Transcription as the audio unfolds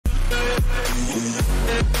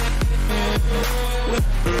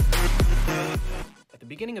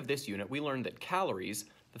beginning of this unit, we learned that calories,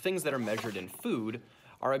 the things that are measured in food,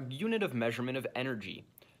 are a unit of measurement of energy.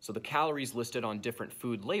 So the calories listed on different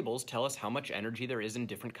food labels tell us how much energy there is in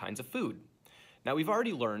different kinds of food. Now, we've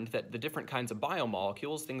already learned that the different kinds of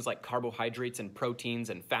biomolecules, things like carbohydrates and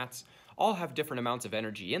proteins and fats, all have different amounts of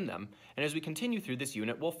energy in them, and as we continue through this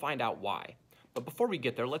unit, we'll find out why. But before we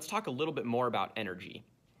get there, let's talk a little bit more about energy.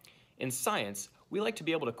 In science, we like to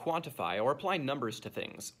be able to quantify or apply numbers to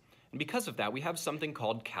things. And because of that, we have something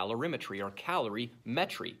called calorimetry or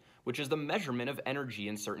calorimetry, which is the measurement of energy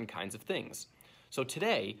in certain kinds of things. So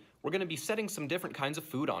today, we're going to be setting some different kinds of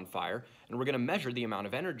food on fire, and we're going to measure the amount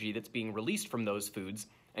of energy that's being released from those foods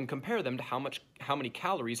and compare them to how many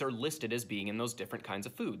calories are listed as being in those different kinds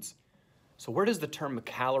of foods. So where does the term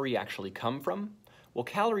calorie actually come from? Well,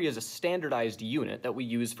 calorie is a standardized unit that we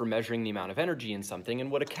use for measuring the amount of energy in something, and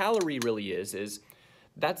what a calorie really is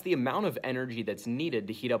that's the amount of energy that's needed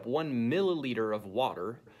to heat up 1 milliliter of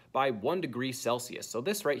water by 1 degree Celsius. So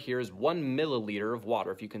this right here is 1 milliliter of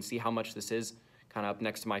water, if you can see how much this is, kind of up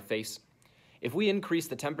next to my face. If we increase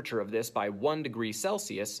the temperature of this by 1 degree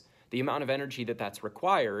Celsius, the amount of energy that's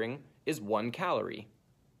requiring is 1 calorie.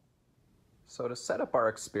 So to set up our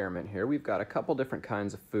experiment here, we've got a couple different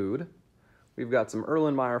kinds of food. We've got some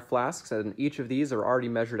Erlenmeyer flasks, and each of these are already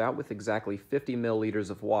measured out with exactly 50 milliliters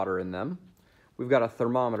of water in them. We've got a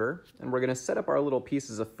thermometer, and we're going to set up our little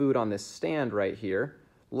pieces of food on this stand right here,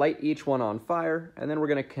 light each one on fire, and then we're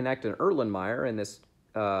going to connect an Erlenmeyer in this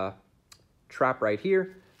trap right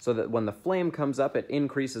here, so that when the flame comes up, it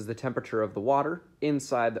increases the temperature of the water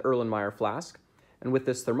inside the Erlenmeyer flask. And with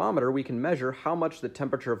this thermometer, we can measure how much the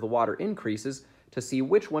temperature of the water increases to see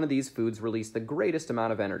which one of these foods release the greatest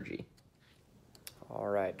amount of energy. All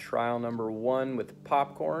right, trial number 1 with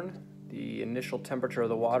popcorn. The initial temperature of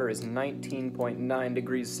the water is 19.9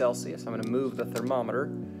 degrees Celsius. I'm going to move the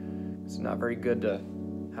thermometer. It's not very good to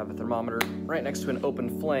have a thermometer right next to an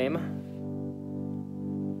open flame.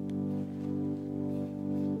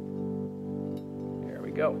 There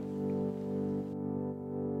we go.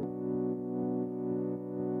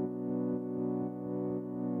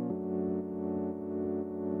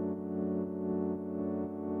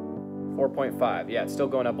 .5. Yeah, it's still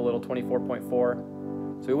going up a little,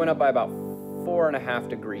 24.4. So we went up by about 4.5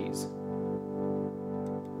 degrees.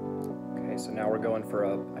 Okay, so now we're going for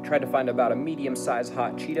I tried to find about a medium-sized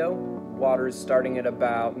hot Cheeto. Water is starting at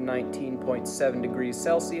about 19.7 degrees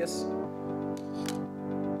Celsius.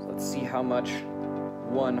 So let's see how much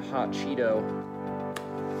one hot Cheeto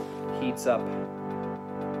heats up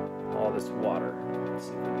all this water. Let's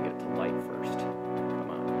see if we can get it to light first. Come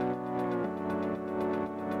on.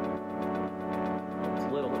 It's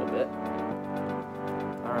lit a little bit.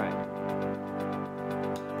 All right.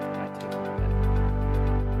 That takes a minute.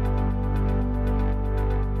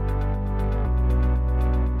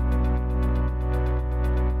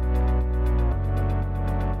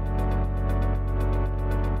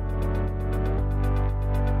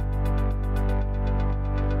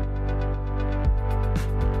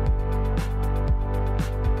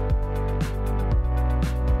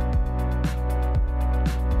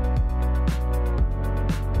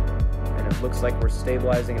 Looks like we're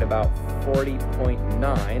stabilizing at about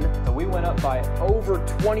 40.9. So we went up by over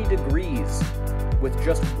 20 degrees with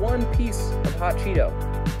just one piece of hot Cheeto.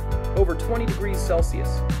 Over 20 degrees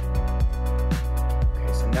Celsius.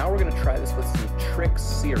 Okay, so now we're going to try this with some Trix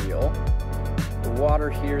cereal. The water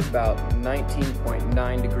here is about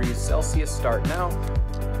 19.9 degrees Celsius starting out.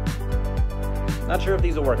 Not sure if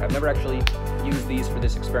these will work. I've never actually used these for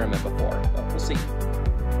this experiment before, but we'll see.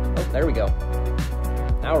 Oh, there we go.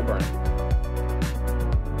 Now we're burning.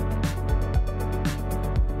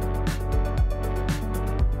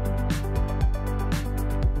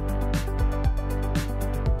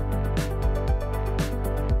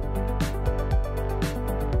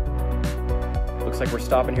 Looks like we're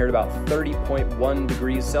stopping here at about 30.1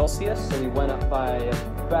 degrees Celsius, so we went up by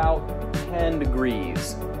about 10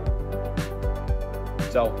 degrees.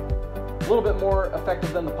 So, a little bit more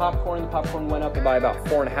effective than the popcorn. The popcorn went up by about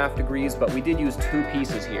 4.5 degrees, but we did use 2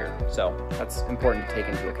 pieces here, so that's important to take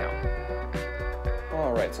into account.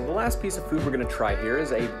 Alright, so the last piece of food we're going to try here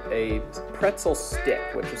is a pretzel stick,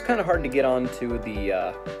 which is kind of hard to get onto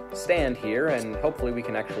the stand here, and hopefully we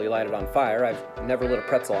can actually light it on fire. I've never lit a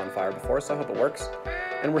pretzel on fire before, so I hope it works.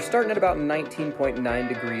 And we're starting at about 19.9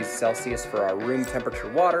 degrees Celsius for our room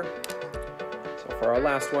temperature water. So for our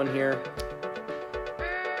last one here,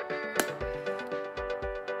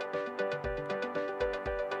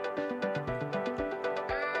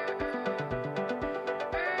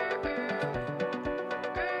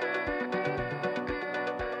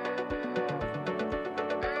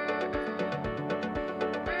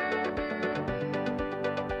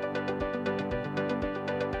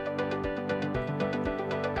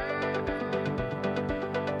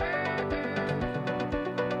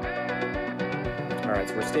 Alright,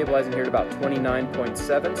 so we're stabilizing here at about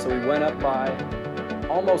 29.7, so we went up by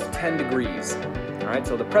almost 10 degrees. Alright,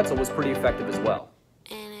 so the pretzel was pretty effective as well.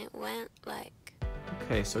 And it went like...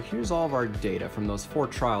 Okay, so here's all of our data from those 4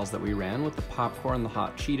 trials that we ran with the popcorn, the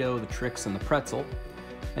hot Cheeto, the Trix, and the pretzel.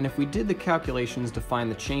 And if we did the calculations to find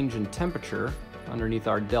the change in temperature underneath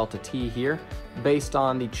our delta T here, based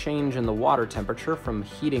on the change in the water temperature from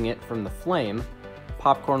heating it from the flame,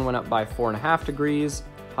 popcorn went up by 4.5 degrees,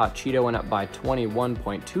 hot Cheeto went up by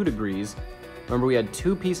 21.2 degrees. Remember, we had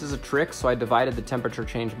 2 pieces of Trix, so I divided the temperature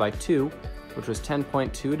change by 2, which was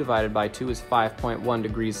 10.2 divided by 2 is 5.1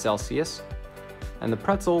 degrees Celsius. And the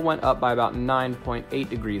pretzel went up by about 9.8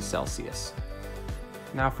 degrees Celsius.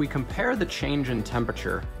 Now, if we compare the change in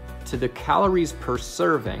temperature to the calories per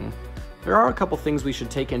serving, there are a couple things we should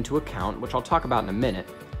take into account, which I'll talk about in a minute.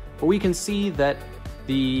 But we can see that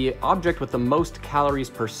the object with the most calories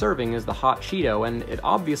per serving is the hot Cheeto, and it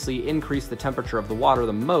obviously increased the temperature of the water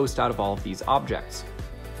the most out of all of these objects.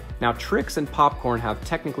 Now, Trix and popcorn have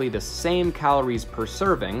technically the same calories per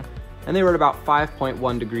serving, and they were at about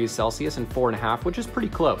 5.1 degrees Celsius and 4.5, which is pretty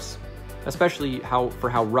close, especially for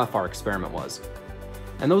how rough our experiment was.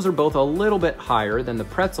 And those are both a little bit higher than the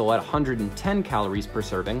pretzel at 110 calories per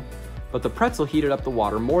serving, but the pretzel heated up the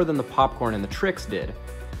water more than the popcorn and the Trix did.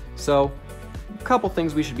 So, a couple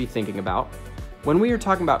things we should be thinking about. When we are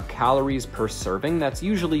talking about calories per serving, that's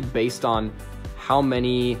usually based on how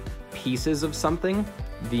many pieces of something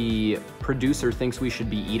the producer thinks we should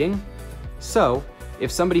be eating. So,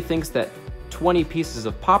 if somebody thinks that 20 pieces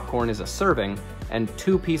of popcorn is a serving and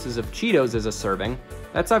 2 pieces of Cheetos is a serving,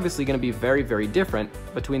 that's obviously going to be very, very different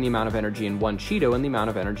between the amount of energy in 1 Cheeto and the amount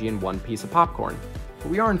of energy in 1 piece of popcorn. But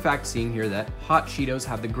we are in fact seeing here that hot Cheetos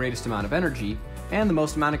have the greatest amount of energy and the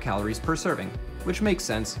most amount of calories per serving, which makes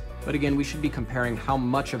sense, but again, we should be comparing how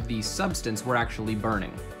much of the substance we're actually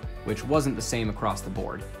burning, which wasn't the same across the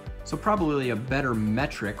board. So probably a better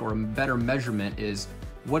metric or a better measurement is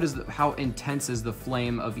how intense is the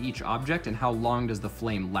flame of each object and how long does the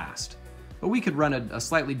flame last. But we could run a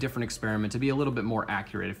slightly different experiment to be a little bit more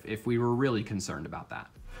accurate if we were really concerned about that.